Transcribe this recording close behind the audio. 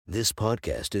This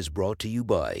podcast is brought to you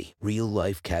by Real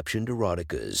Life Captioned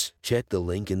Eroticas. Check the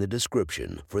link in the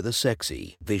description for the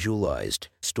sexy, visualized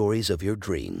stories of your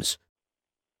dreams.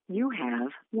 You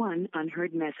have one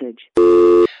unheard message.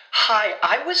 Hi,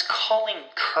 I was calling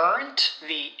Current,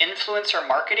 the influencer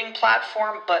marketing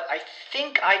platform, but I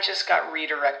think I just got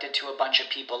redirected to a bunch of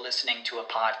people listening to a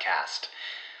podcast.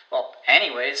 Well,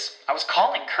 anyways, I was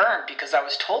calling Current because I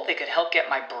was told they could help get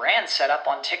my brand set up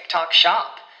on TikTok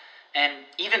Shop, and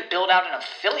even build out an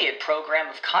affiliate program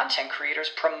of content creators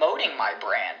promoting my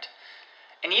brand,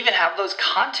 and even have those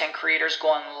content creators go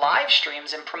on live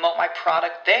streams and promote my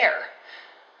product there.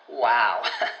 Wow,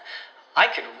 I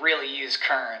could really use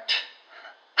Current.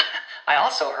 I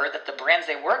also heard that the brands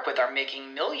they work with are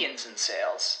making millions in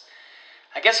sales.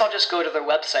 I guess I'll just go to their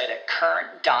website at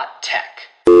current.tech.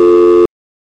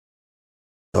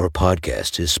 Our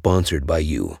podcast is sponsored by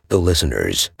you, the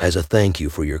listeners. As a thank you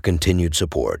for your continued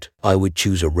support, I would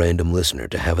choose a random listener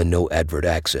to have a no advert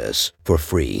access for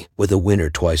free with a winner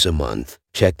twice a month.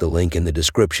 Check the link in the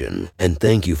description, and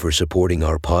thank you for supporting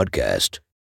our podcast.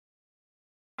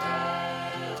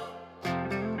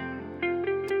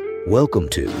 Welcome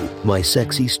to My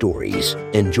Sexy Stories.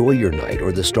 Enjoy your night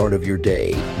or the start of your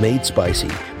day, made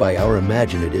spicy by our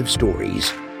imaginative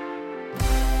stories.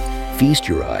 Feast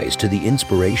your eyes to the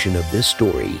inspiration of this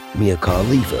story, Mia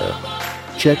Khalifa.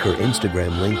 Check her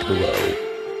Instagram linked below.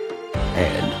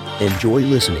 And enjoy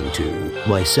listening to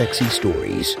My Sexy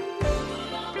Stories.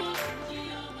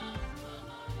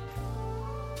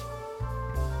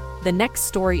 The next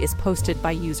story is posted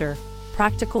by user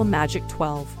Practical Magic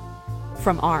 12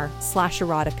 from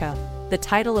r/erotica. The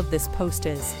title of this post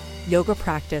is Yoga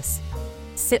Practice.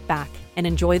 Sit back and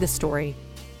enjoy the story.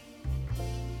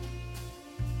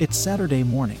 It's Saturday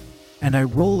morning, and I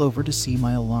roll over to see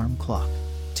my alarm clock.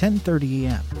 10:30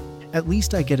 a.m. At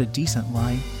least I get a decent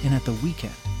lie in at the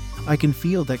weekend. I can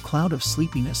feel that cloud of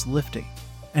sleepiness lifting,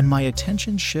 and my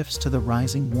attention shifts to the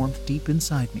rising warmth deep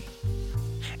inside me.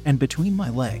 And between my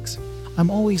legs,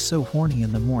 I'm always so horny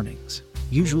in the mornings.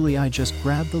 Usually I just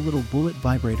grab the little bullet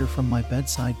vibrator from my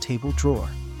bedside table drawer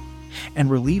and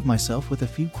relieve myself with a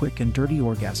few quick and dirty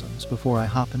orgasms before I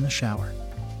hop in the shower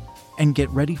and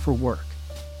get ready for work.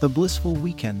 The blissful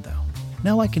weekend though.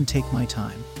 Now I can take my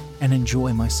time and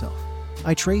enjoy myself.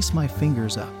 I trace my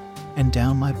fingers up and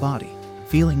down my body,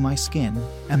 feeling my skin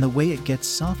and the way it gets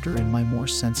softer in my more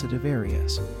sensitive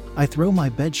areas. I throw my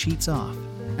bed sheets off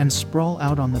and sprawl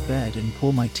out on the bed and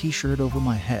pull my t-shirt over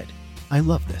my head. I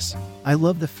love this. I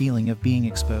love the feeling of being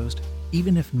exposed,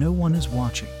 even if no one is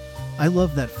watching. I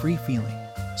love that free feeling.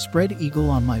 Spread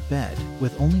eagle on my bed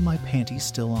with only my panties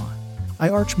still on. I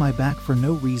arch my back for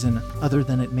no reason other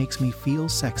than it makes me feel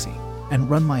sexy, and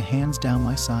run my hands down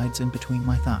my sides and between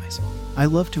my thighs. I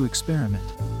love to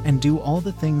experiment and do all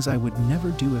the things I would never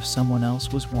do if someone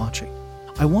else was watching.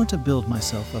 I want to build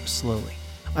myself up slowly.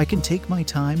 I can take my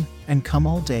time and come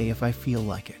all day if I feel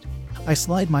like it. I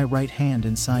slide my right hand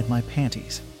inside my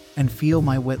panties and feel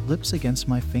my wet lips against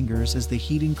my fingers as the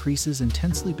heat increases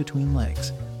intensely between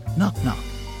legs. Knock knock.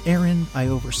 Aaron, I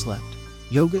overslept.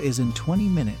 Yoga is in 20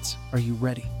 minutes. Are you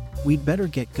ready? We'd better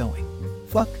get going.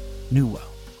 Fuck. Nuwo.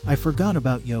 I forgot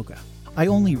about yoga. I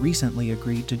only recently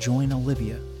agreed to join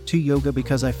Olivia to yoga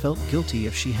because I felt guilty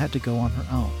if she had to go on her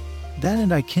own. That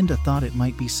and I kinda thought it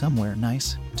might be somewhere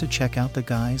nice to check out the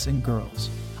guys and girls.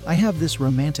 I have this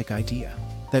romantic idea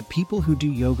that people who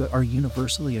do yoga are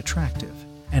universally attractive,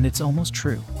 and it's almost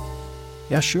true.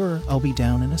 Yeah, sure, I'll be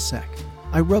down in a sec.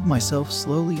 I rub myself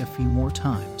slowly a few more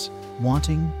times,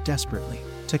 wanting desperately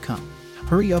to come.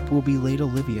 Hurry up, we'll be late,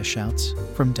 Olivia shouts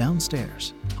from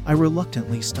downstairs. I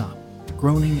reluctantly stop,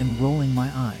 groaning and rolling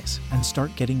my eyes, and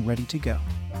start getting ready to go.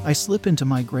 I slip into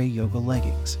my gray yoga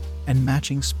leggings and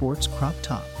matching sports crop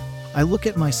top. I look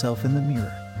at myself in the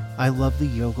mirror. I love the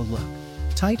yoga look.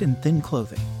 Tight and thin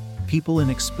clothing, people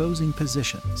in exposing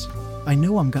positions. I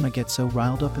know I'm gonna get so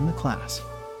riled up in the class.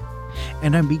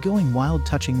 And I'm be going wild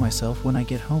touching myself when I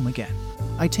get home again.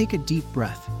 I take a deep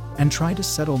breath and try to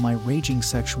settle my raging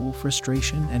sexual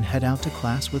frustration and head out to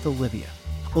class with Olivia.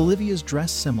 Olivia's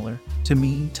dressed similar to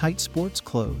me, tight sports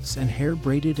clothes and hair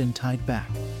braided and tied back.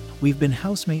 We've been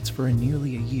housemates for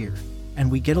nearly a year, and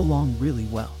we get along really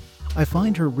well. I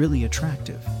find her really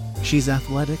attractive. She's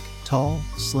athletic, tall,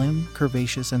 slim,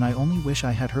 curvaceous, and I only wish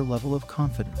I had her level of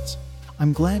confidence.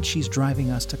 I'm glad she's driving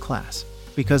us to class,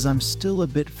 because I'm still a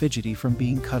bit fidgety from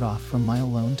being cut off from my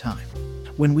alone time.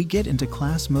 When we get into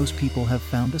class, most people have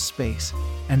found a space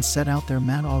and set out their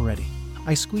mat already.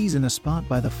 I squeeze in a spot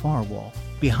by the far wall,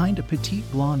 behind a petite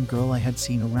blonde girl I had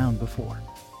seen around before.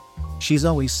 She's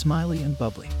always smiley and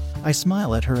bubbly. I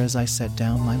smile at her as I set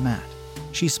down my mat.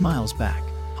 She smiles back.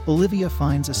 Olivia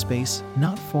finds a space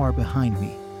not far behind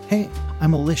me. Hey,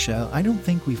 I'm Alicia. I don't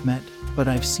think we've met, but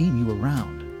I've seen you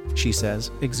around, she says,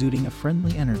 exuding a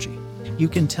friendly energy. You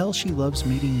can tell she loves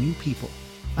meeting new people.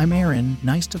 I'm Aaron,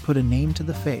 nice to put a name to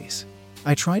the face.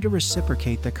 I try to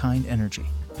reciprocate the kind energy.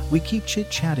 We keep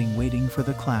chit-chatting, waiting for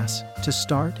the class to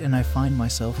start, and I find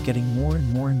myself getting more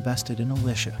and more invested in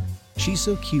Alicia. She's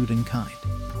so cute and kind.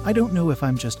 I don't know if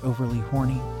I'm just overly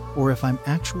horny or if I'm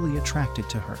actually attracted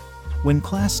to her. When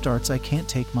class starts, I can't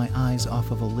take my eyes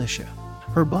off of Alicia.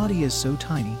 Her body is so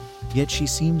tiny, yet she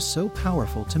seems so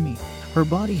powerful to me. Her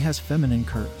body has feminine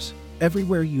curves,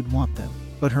 everywhere you'd want them,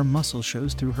 but her muscle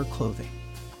shows through her clothing.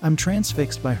 I'm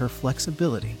transfixed by her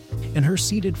flexibility. In her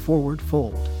seated forward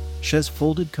fold, she's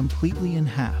folded completely in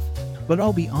half. But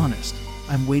I'll be honest,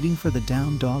 I'm waiting for the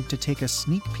down dog to take a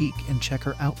sneak peek and check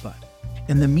her out butt.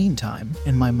 In the meantime,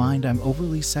 in my mind, I'm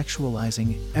overly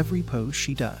sexualizing every pose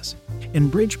she does. In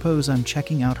bridge pose, I'm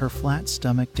checking out her flat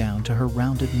stomach down to her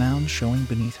rounded mound showing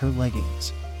beneath her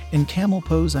leggings. In camel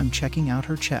pose, I'm checking out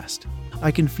her chest.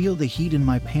 I can feel the heat in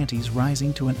my panties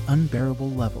rising to an unbearable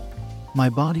level. My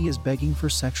body is begging for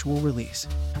sexual release.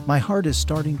 My heart is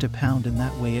starting to pound in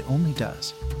that way it only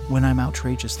does when I'm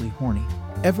outrageously horny.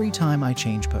 Every time I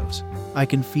change pose, I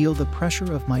can feel the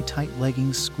pressure of my tight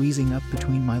leggings squeezing up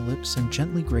between my lips and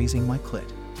gently grazing my clit.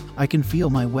 I can feel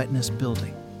my wetness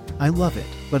building. I love it,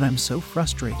 but I'm so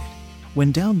frustrated.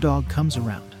 When down dog comes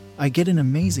around, I get an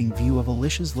amazing view of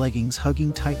Alicia's leggings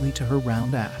hugging tightly to her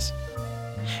round ass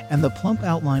and the plump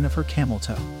outline of her camel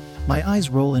toe. My eyes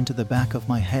roll into the back of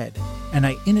my head, and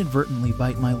I inadvertently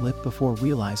bite my lip before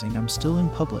realizing I'm still in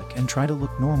public and try to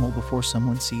look normal before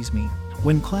someone sees me.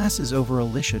 When class is over,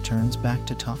 Alicia turns back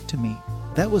to talk to me.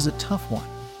 That was a tough one.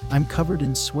 I'm covered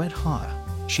in sweat,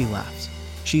 she laughs.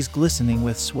 She's glistening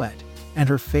with sweat, and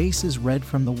her face is red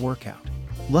from the workout.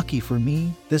 Lucky for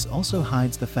me, this also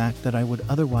hides the fact that I would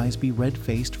otherwise be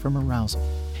red-faced from arousal.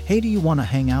 Hey, do you want to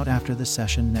hang out after the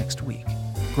session next week?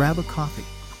 Grab a coffee.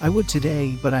 I would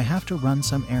today, but I have to run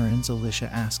some errands, Alicia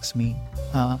asks me.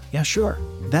 Yeah, sure.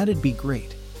 That'd be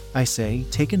great, I say,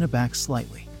 taken aback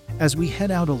slightly. As we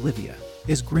head out, Olivia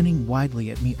is grinning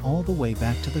widely at me all the way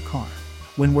back to the car.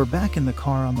 When we're back in the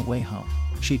car on the way home,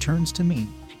 she turns to me.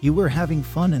 You were having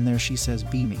fun in there, she says,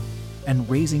 beaming and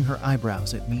raising her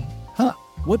eyebrows at me. Huh,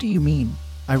 what do you mean?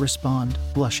 I respond,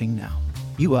 blushing now.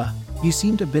 You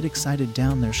seemed a bit excited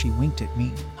down there, she winked at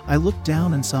me. I looked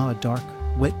down and saw a dark,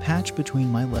 wet patch between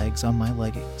my legs on my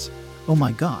leggings. Oh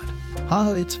my god.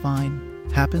 It's fine.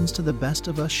 Happens to the best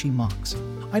of us, she mocks.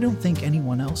 I don't think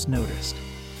anyone else noticed.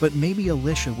 But maybe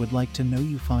Alicia would like to know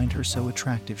you find her so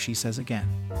attractive, she says again,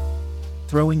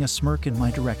 throwing a smirk in my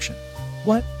direction.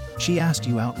 What? She asked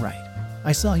you outright.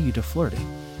 I saw you two flirting.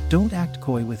 Don't act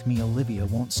coy with me, Olivia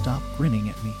won't stop grinning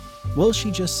at me. Well, she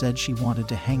just said she wanted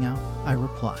to hang out, I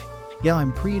reply. Yeah,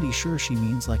 I'm pretty sure she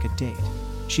means like a date.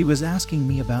 She was asking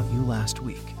me about you last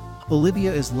week.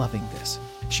 Olivia is loving this.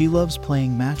 She loves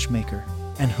playing matchmaker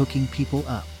and hooking people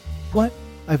up. What?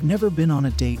 I've never been on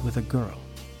a date with a girl.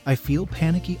 I feel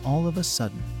panicky all of a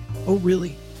sudden. Oh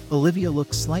really? Olivia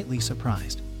looks slightly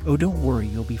surprised. Oh, don't worry,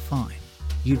 you'll be fine.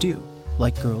 You do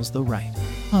like girls though, right?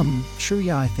 Sure,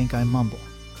 yeah, I think I mumble.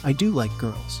 I do like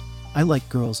girls. I like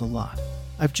girls a lot.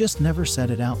 I've just never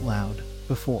said it out loud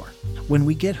before. When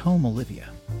we get home, Olivia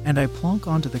and I plonk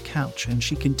onto the couch and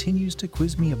she continues to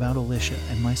quiz me about Alicia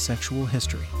and my sexual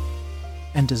history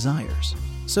and desires.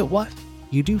 So what?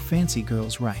 You do fancy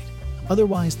girls, right?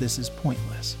 Otherwise this is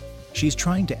pointless. She's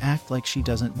trying to act like she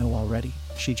doesn't know already.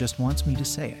 She just wants me to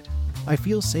say it. I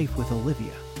feel safe with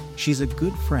Olivia. She's a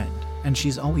good friend, and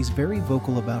she's always very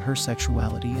vocal about her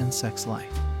sexuality and sex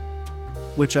life,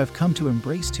 which I've come to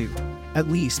embrace too. At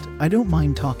least, I don't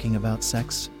mind talking about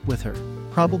sex with her.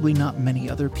 Probably not many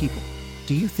other people.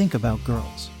 Do you think about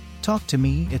girls? Talk to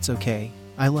me, it's okay.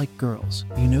 I like girls.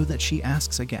 You know that, she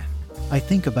asks again. I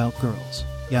think about girls.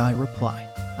 Yeah, I reply.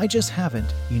 I just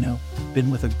haven't,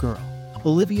 been with a girl.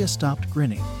 Olivia stopped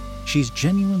grinning. She's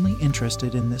genuinely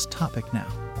interested in this topic now.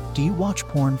 Do you watch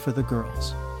porn for the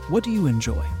girls? What do you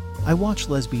enjoy? I watch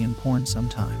lesbian porn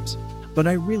sometimes, but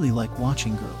I really like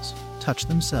watching girls touch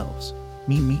themselves.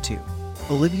 Me too.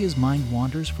 Olivia's mind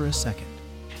wanders for a second.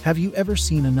 Have you ever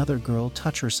seen another girl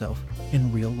touch herself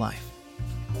in real life?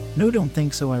 No, don't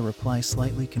think so, I reply,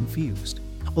 slightly confused.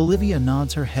 Olivia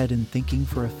nods her head in thinking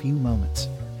for a few moments.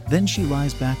 Then she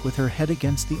lies back with her head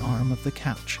against the arm of the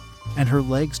couch and her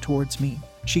legs towards me.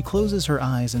 She closes her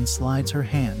eyes and slides her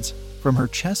hands from her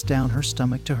chest down her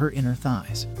stomach to her inner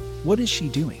thighs. What is she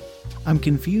doing? I'm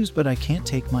confused, but I can't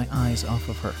take my eyes off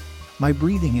of her. My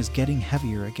breathing is getting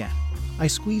heavier again. I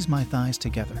squeeze my thighs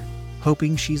together,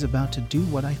 hoping she's about to do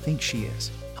what I think she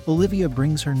is. Olivia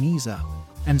brings her knees up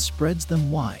and spreads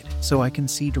them wide so I can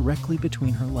see directly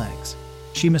between her legs.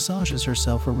 She massages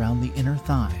herself around the inner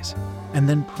thighs and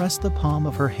then presses the palm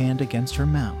of her hand against her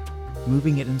mound,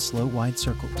 moving it in slow, wide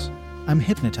circles. I'm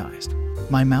hypnotized,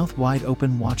 my mouth wide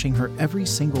open, watching her every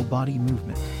single body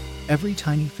movement, every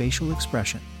tiny facial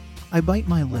expression. I bite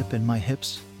my lip and my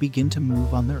hips begin to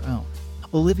move on their own.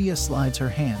 Olivia slides her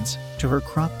hands to her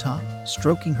crop top,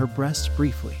 stroking her breasts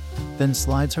briefly, then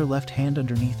slides her left hand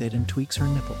underneath it and tweaks her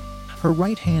nipple. Her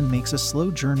right hand makes a slow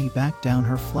journey back down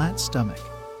her flat stomach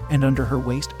and under her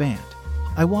waistband.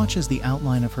 I watch as the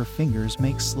outline of her fingers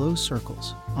makes slow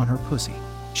circles on her pussy.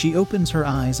 She opens her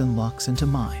eyes and locks into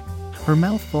mine. Her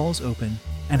mouth falls open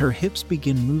and her hips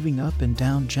begin moving up and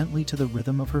down gently to the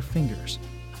rhythm of her fingers.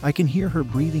 I can hear her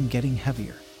breathing getting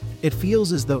heavier. It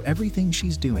feels as though everything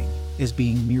she's doing is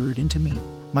being mirrored into me.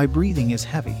 My breathing is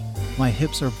heavy. My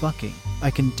hips are bucking.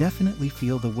 I can definitely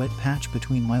feel the wet patch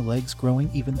between my legs growing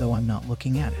even though I'm not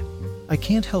looking at it. I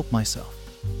can't help myself.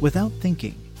 Without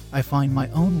thinking, I find my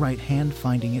own right hand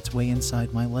finding its way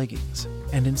inside my leggings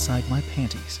and inside my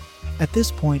panties. At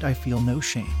this point, I feel no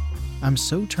shame. I'm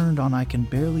so turned on I can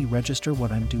barely register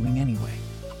what I'm doing anyway.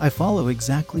 I follow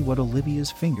exactly what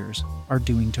Olivia's fingers are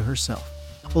doing to herself.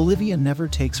 Olivia never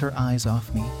takes her eyes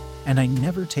off me, and I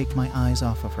never take my eyes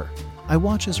off of her. I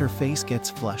watch as her face gets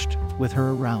flushed with her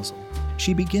arousal.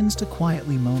 She begins to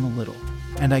quietly moan a little,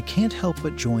 and I can't help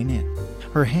but join in.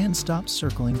 Her hand stops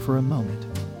circling for a moment,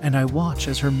 and I watch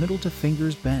as her middle two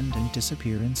fingers bend and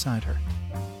disappear inside her,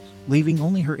 leaving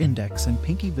only her index and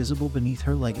pinky visible beneath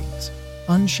her leggings.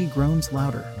 She groans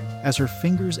louder as her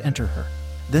fingers enter her.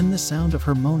 Then the sound of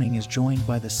her moaning is joined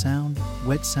by the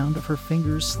wet sound of her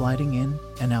fingers sliding in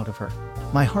and out of her.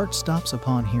 My heart stops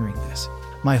upon hearing this.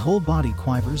 My whole body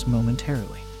quivers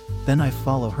momentarily. Then I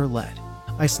follow her lead.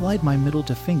 I slide my middle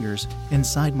two fingers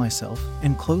inside myself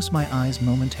and close my eyes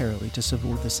momentarily to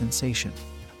savor the sensation.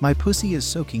 My pussy is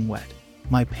soaking wet.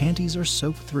 My panties are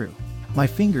soaked through. My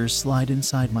fingers slide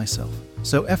inside myself,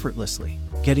 so effortlessly,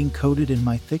 getting coated in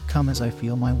my thick cum as I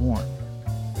feel my warm,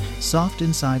 soft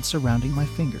inside surrounding my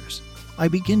fingers. I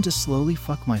begin to slowly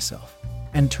fuck myself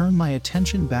and turn my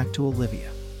attention back to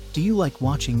Olivia. "Do you like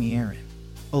watching me, Aaron?"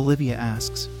 Olivia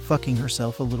asks, fucking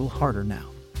herself a little harder now.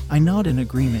 I nod in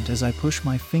agreement as I push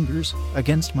my fingers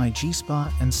against my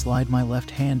G-spot and slide my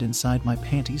left hand inside my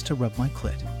panties to rub my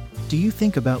clit. "Do you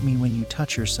think about me when you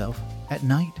touch yourself at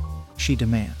night?" she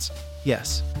demands.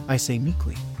 "Yes," I say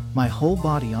meekly, my whole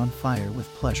body on fire with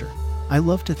pleasure. "I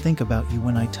love to think about you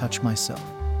when I touch myself.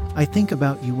 I think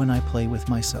about you when I play with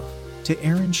myself." To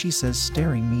Aaron, she says,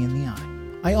 staring me in the eye,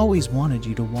 "I always wanted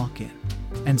you to walk in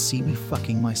and see me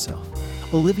fucking myself."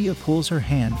 Olivia pulls her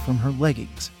hand from her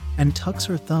leggings and tucks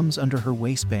her thumbs under her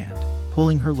waistband,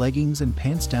 pulling her leggings and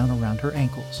pants down around her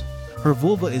ankles. Her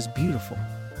vulva is beautiful.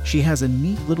 She has a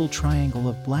neat little triangle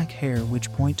of black hair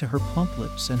which point to her plump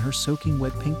lips and her soaking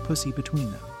wet pink pussy between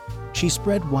them. She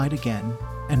spread wide again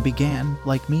and began,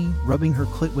 like me, rubbing her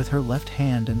clit with her left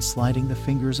hand and sliding the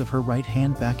fingers of her right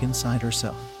hand back inside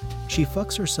herself. She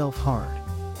fucks herself hard,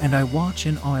 and I watch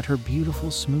in awe at her beautiful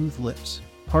smooth lips,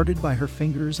 parted by her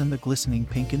fingers and the glistening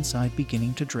pink inside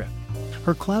beginning to drip.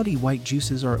 Her cloudy white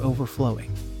juices are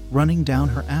overflowing, running down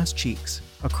her ass cheeks,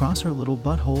 across her little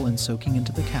butthole and soaking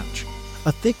into the couch.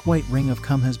 A thick white ring of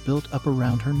cum has built up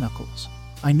around her knuckles.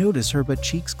 I notice her butt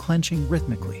cheeks clenching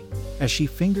rhythmically as she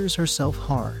fingers herself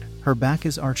hard. Her back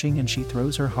is arching and she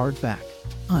throws her hard back.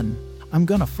 I'm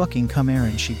gonna fucking come,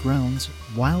 Aaron," she groans.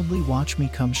 "Wildly watch me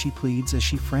come," she pleads as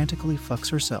she frantically fucks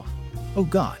herself. "Oh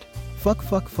God. Fuck,"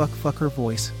 her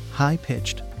voice,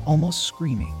 high-pitched, almost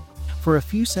screaming. For a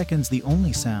few seconds the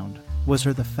only sound was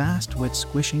the fast, wet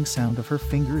squishing sound of her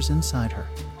fingers inside her.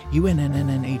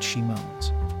 "UNNNH," she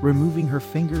moans, removing her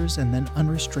fingers and then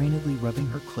unrestrainedly rubbing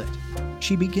her clit.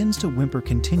 She begins to whimper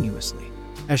continuously.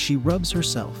 As she rubs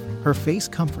herself, her face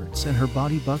comforts and her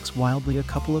body bucks wildly a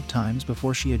couple of times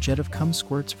before a jet of cum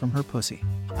squirts from her pussy.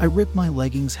 I rip my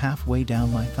leggings halfway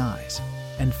down my thighs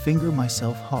and finger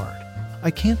myself hard. I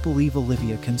can't believe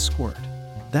Olivia can squirt.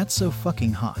 That's so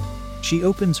fucking hot. She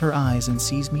opens her eyes and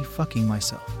sees me fucking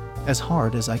myself as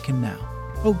hard as I can now.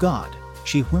 "Oh God,"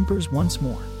 she whimpers once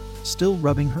more, still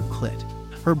rubbing her clit.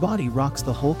 Her body rocks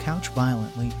the whole couch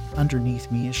violently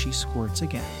underneath me as she squirts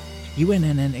again.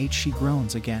 "UNNNH," she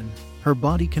groans again, her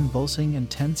body convulsing and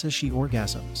tense as she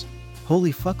orgasms.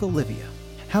 "Holy fuck, Olivia.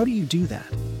 How do you do that?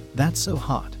 That's so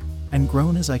hot," and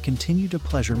groan as I continue to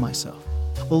pleasure myself.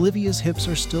 Olivia's hips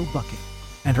are still bucking,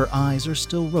 and her eyes are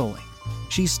still rolling.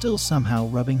 She's still somehow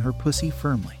rubbing her pussy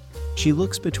firmly. She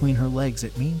looks between her legs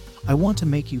at me. "I want to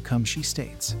make you come," she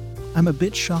states. I'm a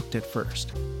bit shocked at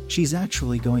first. She's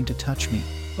actually going to touch me.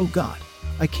 Oh God,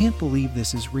 I can't believe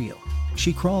this is real.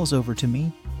 She crawls over to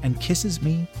me and kisses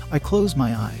me. I close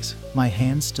my eyes, my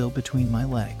hands still between my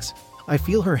legs. I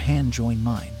feel her hand join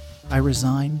mine. I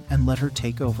resign and let her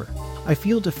take over. I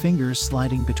feel the fingers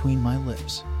sliding between my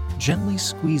lips, gently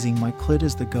squeezing my clit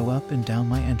as they go up and down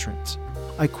my entrance.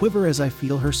 I quiver as I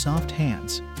feel her soft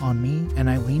hands on me, and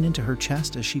I lean into her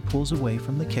chest as she pulls away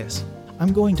from the kiss.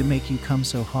 I'm going to make you come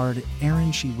so hard,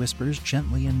 Aaron, she whispers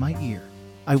gently in my ear.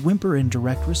 I whimper in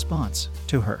direct response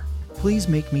to her. Please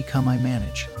make me come, I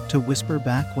manage to whisper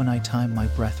back when I time my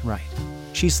breath right.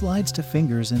 She slides two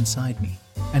fingers inside me,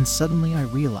 and suddenly I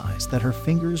realize that her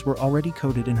fingers were already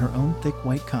coated in her own thick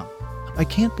white cum. I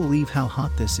can't believe how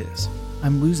hot this is.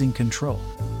 I'm losing control.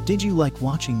 Did you like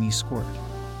watching me squirt?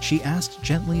 She asked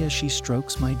gently as she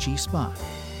strokes my G-spot.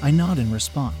 I nod in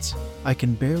response. I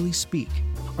can barely speak.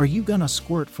 Are you gonna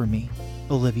squirt for me?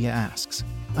 Olivia asks.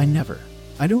 I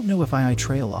don't know if I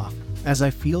trail off, as I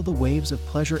feel the waves of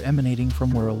pleasure emanating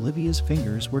from where Olivia's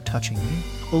fingers were touching me.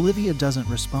 Olivia doesn't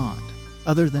respond,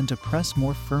 other than to press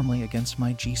more firmly against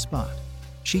my G-spot.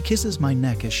 She kisses my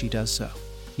neck as she does so.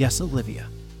 Yes, Olivia.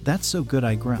 That's so good,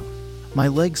 I groan. My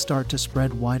legs start to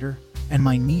spread wider, and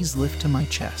my knees lift to my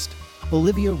chest.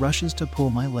 Olivia rushes to pull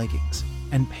my leggings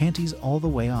and panties all the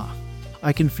way off.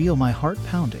 I can feel my heart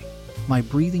pounding, my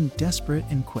breathing desperate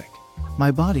and quick. My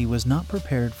body was not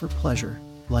prepared for pleasure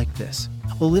like this.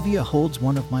 Olivia holds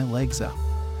one of my legs up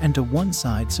and to one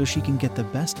side so she can get the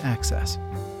best access.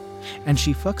 And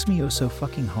she fucks me oh so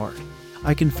fucking hard.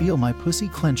 I can feel my pussy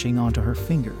clenching onto her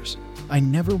fingers. I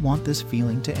never want this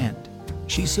feeling to end.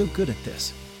 She's so good at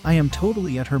this. I am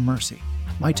totally at her mercy.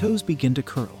 My toes begin to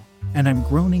curl, and I'm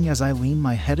groaning as I lean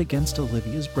my head against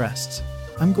Olivia's breasts.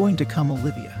 I'm going to come,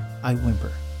 Olivia, I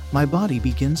whimper. My body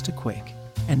begins to quake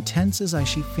and tense as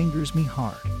she fingers me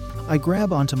hard. I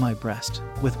grab onto my breast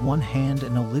with one hand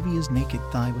and Olivia's naked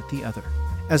thigh with the other.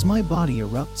 As my body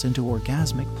erupts into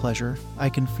orgasmic pleasure, I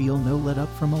can feel no let up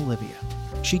from Olivia.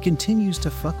 She continues to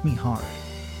fuck me hard,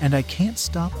 and I can't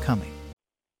stop coming.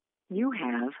 You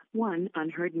have one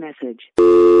unheard message.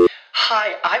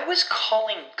 Hi, I was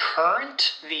calling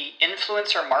Current, the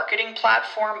influencer marketing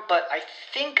platform, but I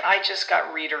think I just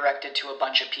got redirected to a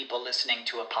bunch of people listening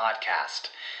to a podcast.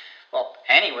 Well,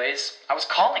 anyways, I was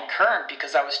calling Current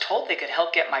because I was told they could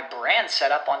help get my brand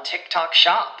set up on TikTok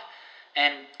Shop,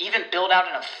 and even build out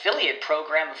an affiliate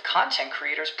program of content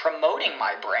creators promoting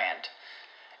my brand,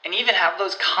 and even have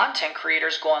those content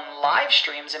creators go on live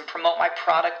streams and promote my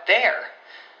product there.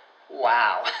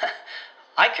 Wow,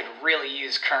 I could really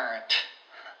use Current.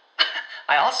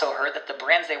 I also heard that the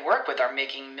brands they work with are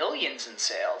making millions in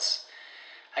sales.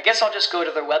 I guess I'll just go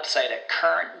to their website at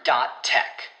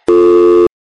current.tech.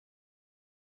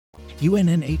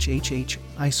 UNNHHH,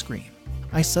 I scream.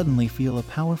 I suddenly feel a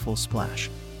powerful splash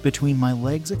between my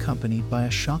legs accompanied by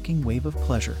a shocking wave of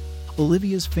pleasure.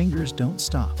 Olivia's fingers don't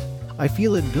stop. I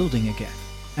feel it building again,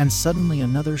 and suddenly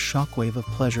another shockwave of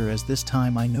pleasure as this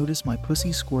time I notice my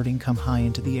pussy squirting come high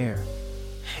into the air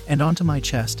and onto my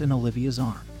chest and Olivia's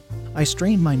arm. I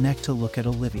strain my neck to look at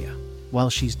Olivia while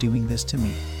she's doing this to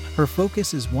me. Her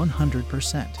focus is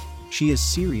 100%. She is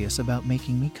serious about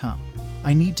making me come.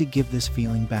 I need to give this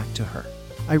feeling back to her.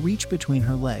 I reach between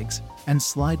her legs and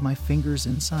slide my fingers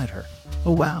inside her.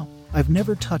 Oh wow, I've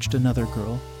never touched another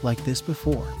girl like this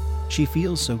before. She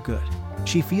feels so good.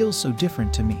 She feels so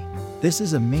different to me. This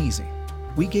is amazing.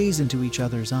 We gaze into each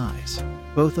other's eyes,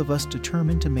 both of us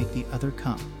determined to make the other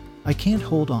come. I can't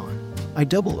hold on. I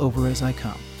double over as I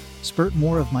come, spurt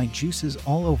more of my juices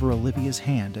all over Olivia's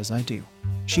hand as I do.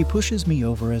 She pushes me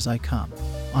over as I come,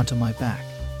 onto my back.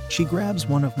 She grabs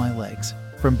one of my legs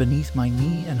from beneath my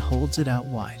knee and holds it out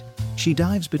wide. She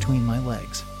dives between my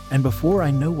legs, and before I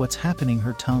know what's happening,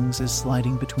 her tongue is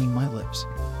sliding between my lips.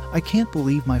 I can't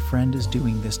believe my friend is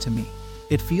doing this to me.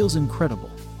 It feels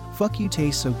incredible. Fuck you,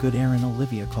 taste so good, Aaron,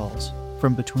 Olivia calls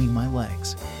from between my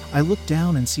legs. I look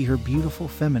down and see her beautiful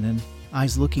feminine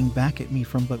eyes looking back at me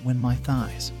from between my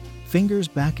thighs, fingers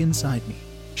back inside me.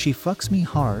 She fucks me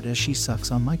hard as she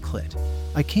sucks on my clit.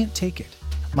 I can't take it.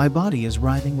 My body is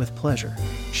writhing with pleasure.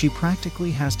 She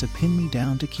practically has to pin me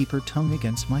down to keep her tongue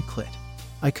against my clit.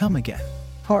 I come again.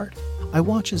 Hard. I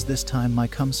watch as this time my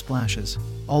cum splashes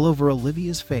all over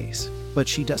Olivia's face, but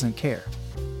she doesn't care.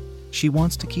 She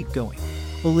wants to keep going.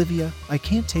 Olivia, I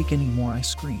can't take any more, I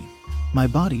scream, my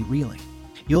body reeling.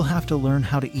 You'll have to learn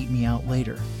how to eat me out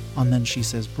later, and then she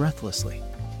says breathlessly.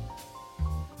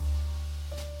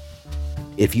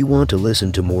 If you want to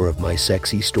listen to more of my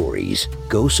sexy stories,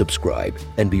 go subscribe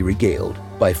and be regaled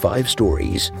by 5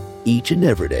 stories each and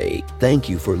every day. Thank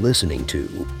you for listening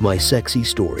to My Sexy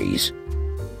Stories.